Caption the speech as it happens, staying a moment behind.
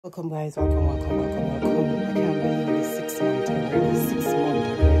Welcome guys, welcome. I can't believe it's 6 months already. 6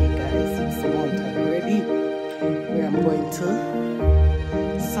 months already, guys. 6 months already. Where I'm going to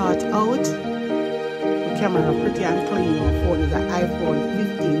sort out the camera pretty and clean. My phone is an iPhone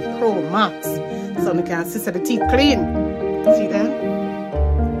 15 Pro Max. So you can see the teeth clean. See that?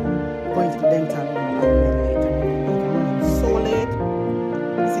 Going to the dental room so late.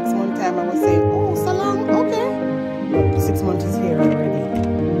 6 months time I was saying, oh so long, okay. But 6 months is here already.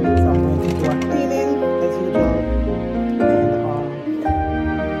 So I'm going to do a cleaning as usual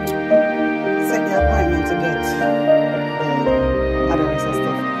and set the appointment to get the other rest of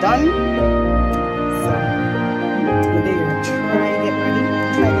stuff done. So today we're trying to get ready,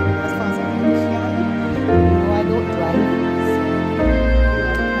 try to get ready as fast as I can. You know I don't drive,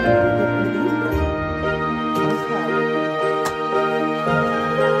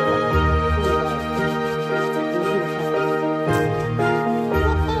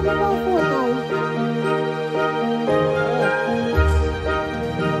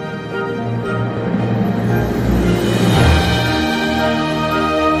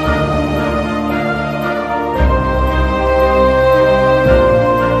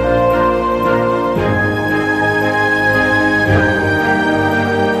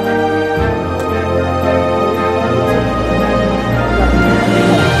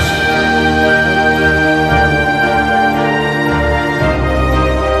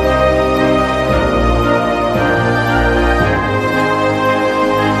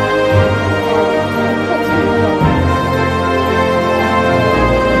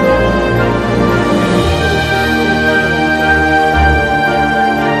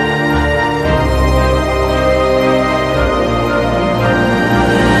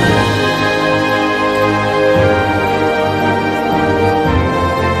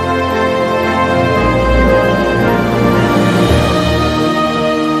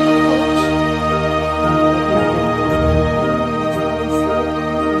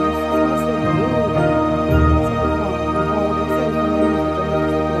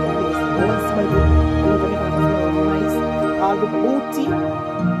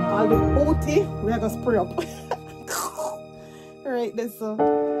 all the booty, we're gonna spray up. Alright, that's so I'll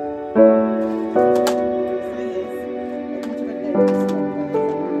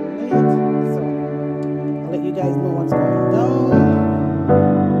let you guys know what's going down.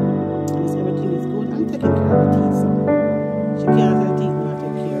 At least everything is good. I'm taking care of her teeth, so she can't have her teeth, not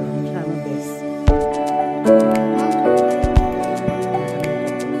take care of her. I'm trying my best.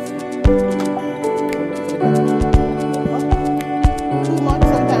 2 months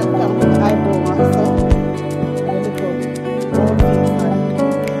sometimes come with eyebrow and stuff.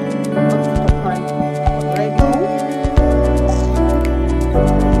 Right now,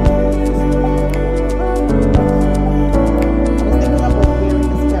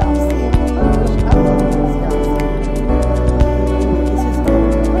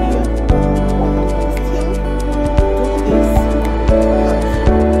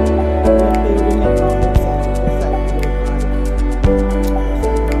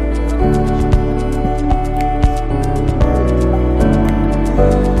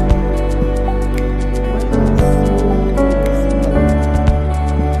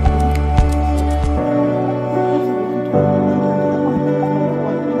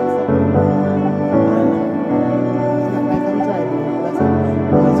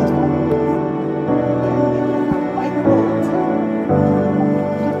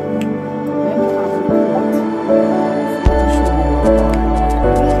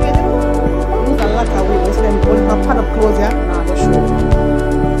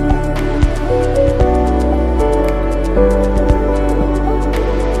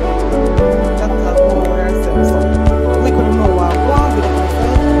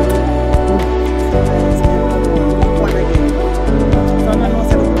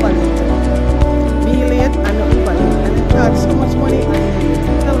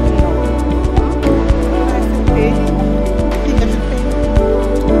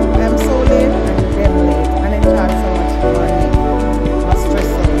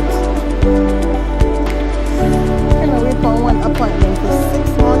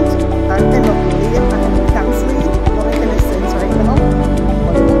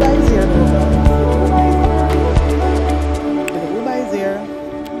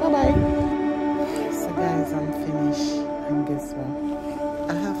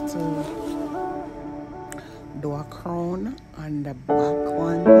 do a crown on the back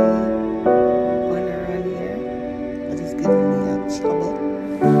one around here. That is giving me a trouble.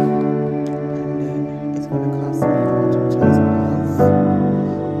 And then it's going to cost me how much, which is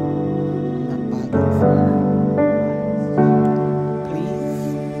I'm not begging for. Please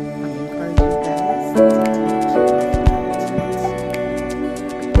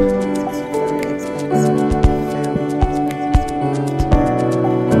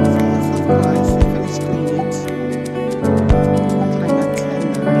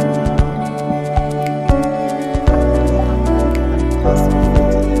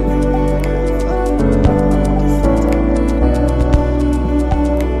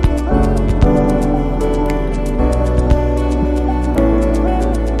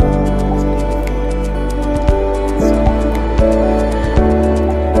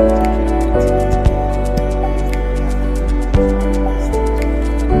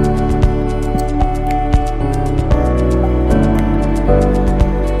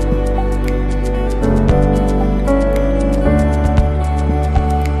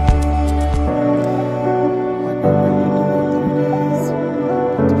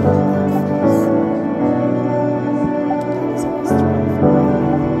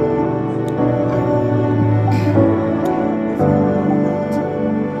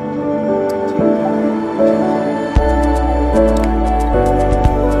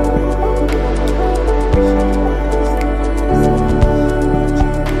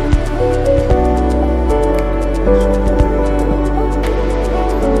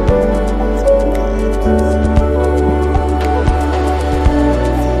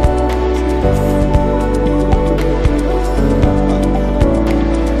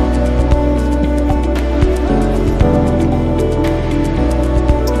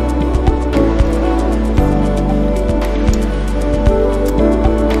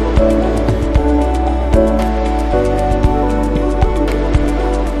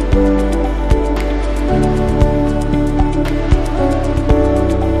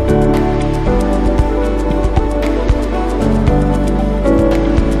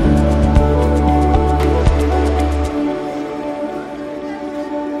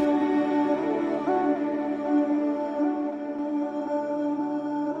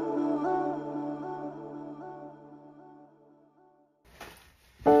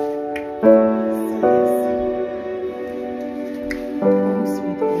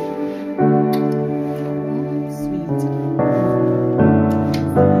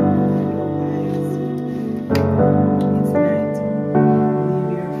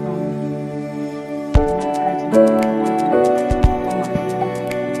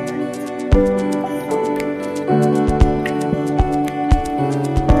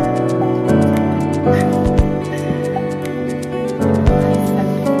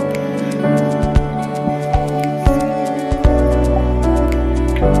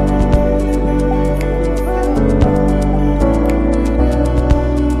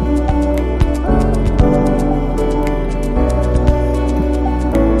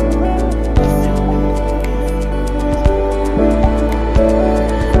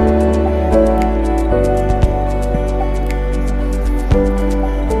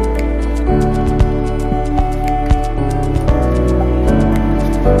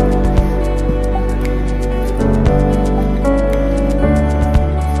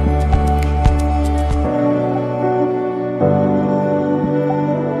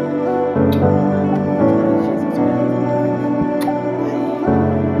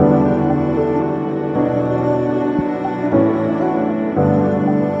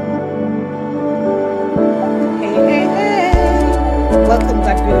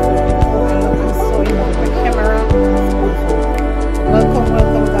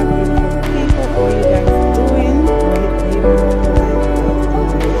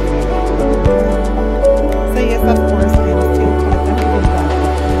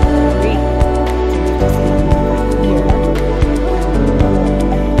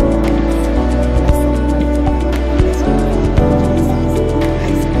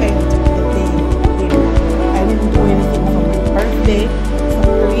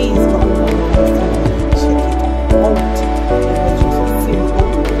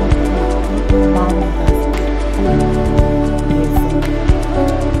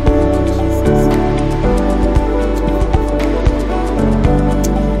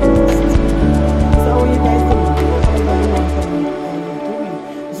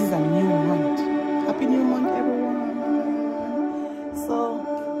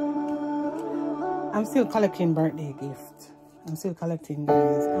I'm still collecting birthday gifts. I'm still collecting, guys.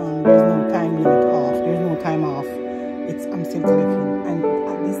 There's no time limit off. There's no time off. I'm still collecting. And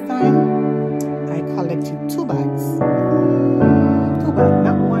at this time, I collected 2 bags. 2 bags,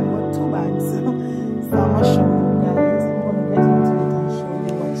 not 1, but 2 bags. So I'm gonna show you guys. I'm gonna get into it and show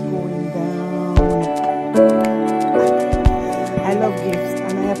you what's going down. I love gifts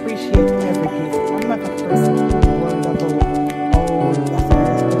and I appreciate every gift. I'm not a person who worries about, oh, that's a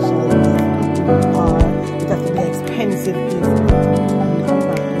special gift, or it has to be expensive gift.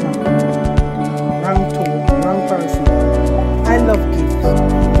 Wrong person. I love gifts. I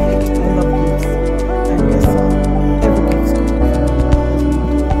love gifts. And guess what? Every gift is good.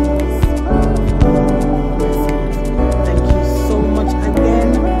 Thank you so much again.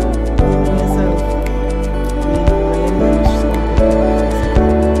 Being yourself.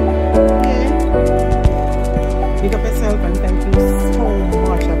 Okay. Big up yourself and thank you so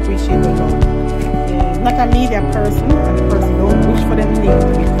much. I appreciate the love. Not a media person, and the person don't wish for them name to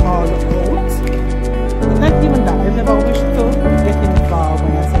be called out. Not even that, they never wish to get involved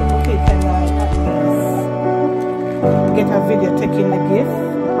when I say, okay, can I at least get a video taking the gift?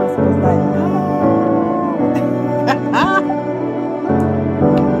 The person was like, no.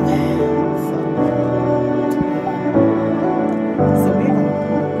 So we're going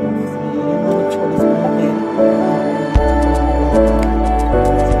to throw this one in.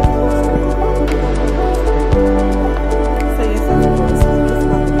 So yes, of course, this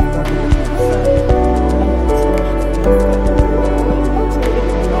one will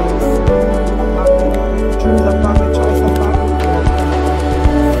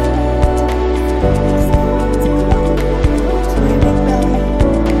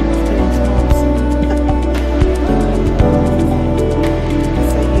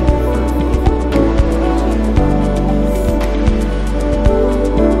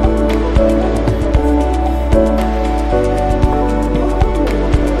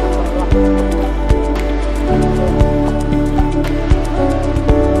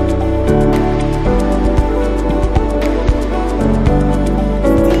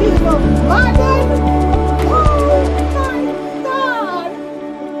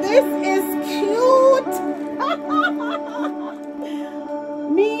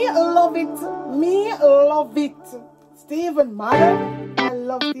be Stephen Madden. I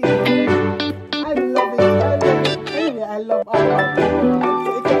love Stephen. I love it. Anyway, I love our art. So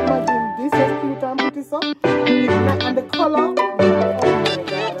you can imagine this is cute and pretty so. And the color, oh my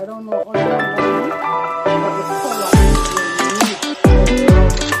god, I don't know all that, but the color is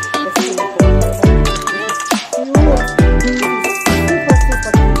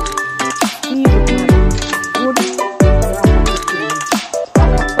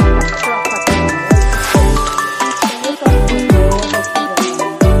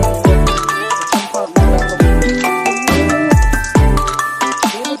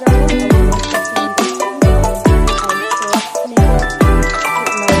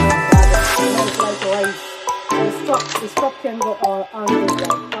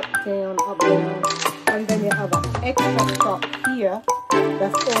down, up, down. And then you have an extra strap here.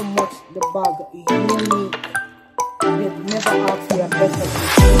 That's how much the bag unique. They'd never ask you a better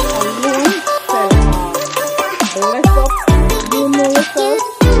thing. Alone, sell bless up, you know yourself,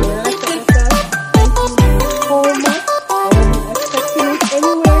 bless up yourself. Thank you so much. I wasn't expecting it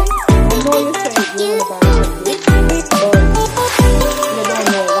anyway. I know you said you want to buy something, but you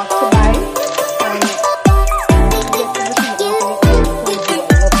don't know what to buy. And you get everything out of it. So you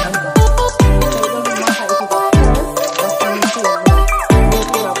love and God. So it doesn't matter if it's a purse, that's when you say no.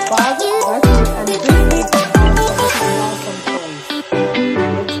 If it's a bag, that's it. And this is awesome choice.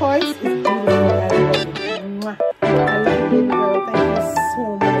 The choice is beautiful. I love it. Mwah. I love you, baby girl. Thank you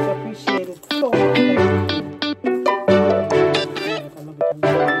so much. I appreciate it so much. Thank you.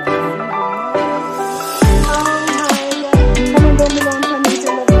 Comment down below and tell me if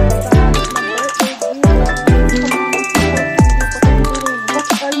you love my style. It's my birthday.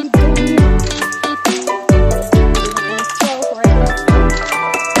 What are you doing?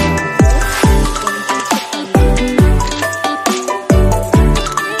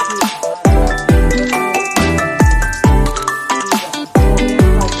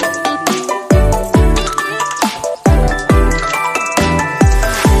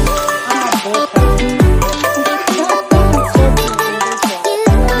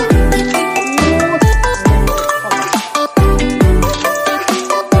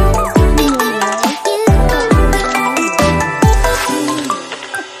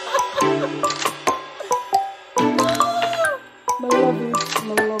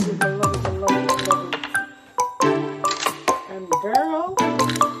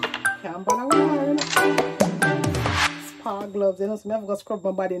 Gloves, you know, so I have to scrub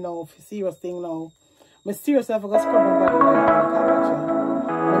my body now. Serious thing now. I seriously have to scrub my body now.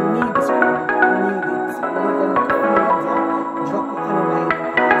 I need the scrub. I need it. I'm going to drop it on the night.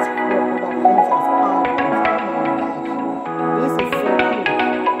 Scrub my body. This is so cute.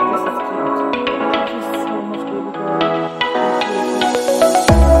 This is cute. Thank you so much, baby girl.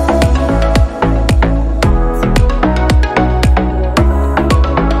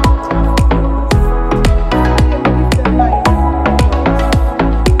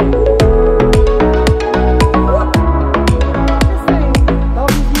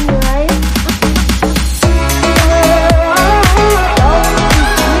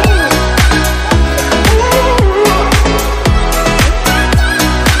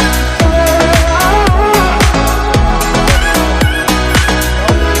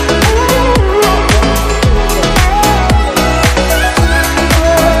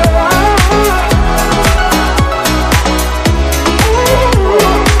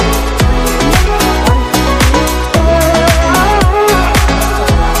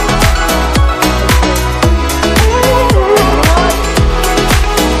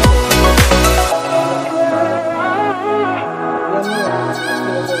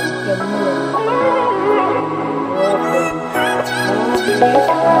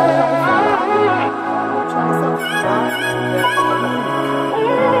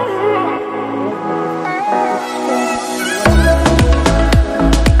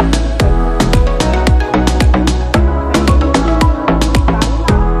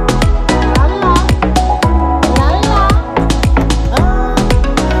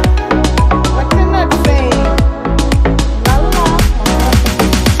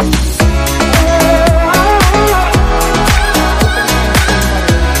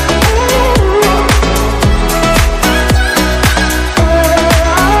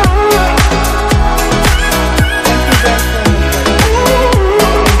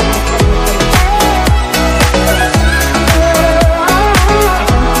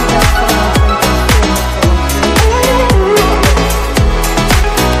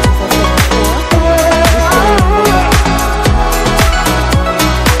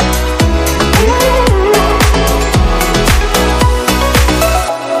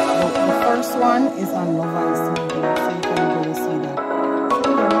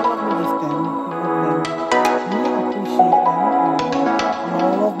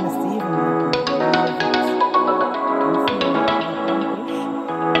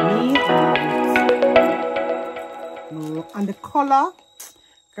 And the color,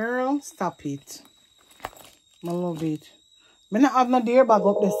 girl, stop it. I love it. I don't have no deer bag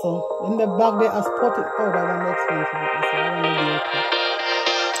up there, so in the bag there, I spot it out. I want the expensive. I want the deer too.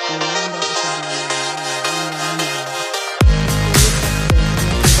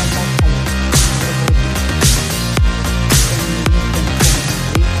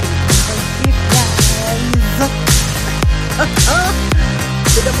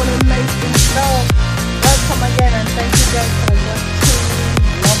 Did up on a nice thing. So, welcome again and thank you guys for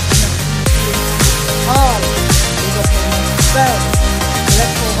watching. Love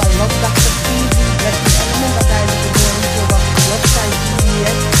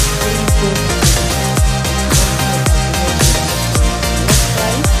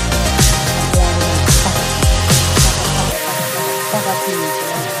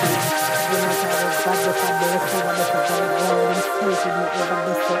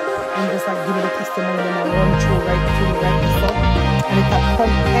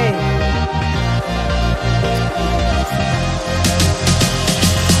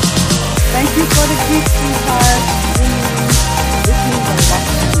sweet sweetheart. This means a lot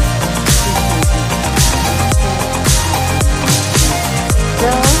to me.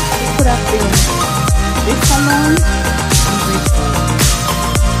 Girl, it could have been this alone. I'm grateful.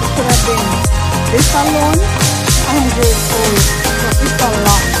 It could have been this alone. I'm grateful. So it's a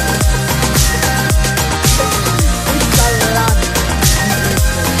lot.